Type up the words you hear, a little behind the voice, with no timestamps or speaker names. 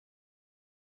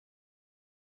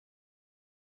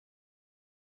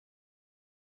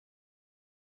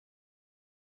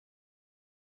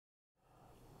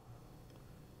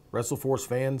WrestleForce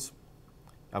fans,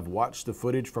 I've watched the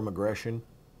footage from Aggression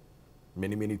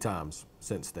many, many times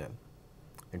since then.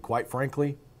 And quite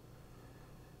frankly,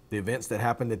 the events that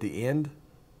happened at the end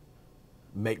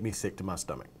make me sick to my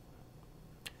stomach.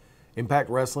 Impact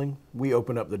Wrestling, we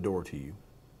open up the door to you.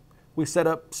 We set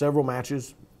up several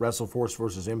matches, WrestleForce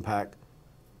versus Impact,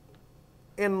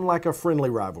 in like a friendly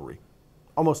rivalry,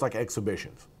 almost like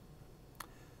exhibitions.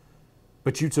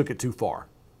 But you took it too far.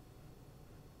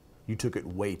 You took it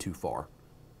way too far.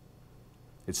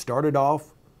 It started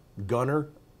off Gunner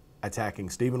attacking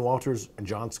Stephen Walters and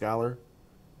John Schuyler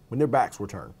when their backs were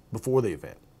turned before the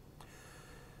event.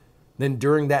 Then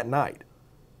during that night,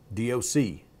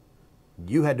 DOC,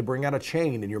 you had to bring out a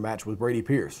chain in your match with Brady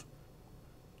Pierce,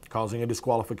 causing a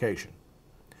disqualification.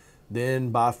 Then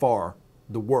by far,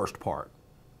 the worst part.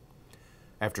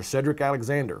 After Cedric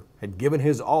Alexander had given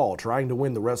his all trying to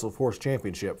win the WrestleForce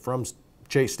Championship from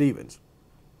Chase Stevens,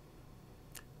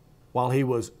 while he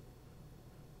was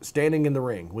standing in the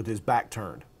ring with his back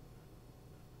turned,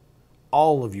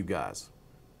 all of you guys,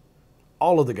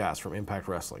 all of the guys from Impact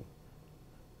Wrestling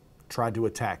tried to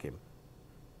attack him.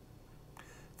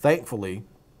 Thankfully,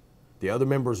 the other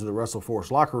members of the WrestleForce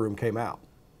locker room came out.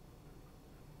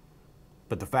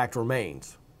 But the fact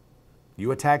remains,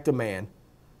 you attacked a man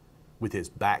with his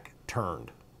back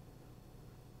turned,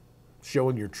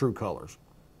 showing your true colors.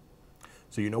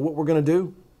 So you know what we're going to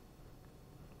do?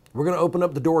 We're going to open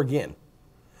up the door again.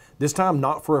 This time,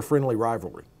 not for a friendly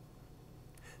rivalry.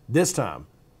 This time,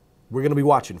 we're going to be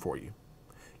watching for you.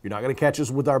 You're not going to catch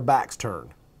us with our backs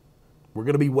turned. We're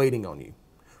going to be waiting on you.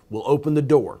 We'll open the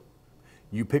door.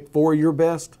 You pick 4 of your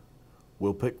best,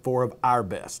 we'll pick 4 of our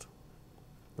best.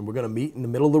 And we're going to meet in the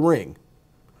middle of the ring,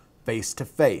 face to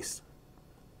face.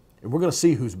 And we're going to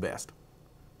see who's best.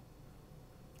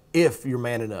 If you're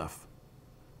man enough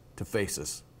to face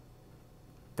us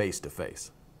face to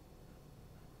face.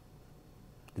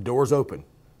 The door's open.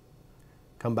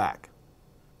 Come back.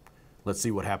 Let's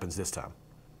see what happens this time.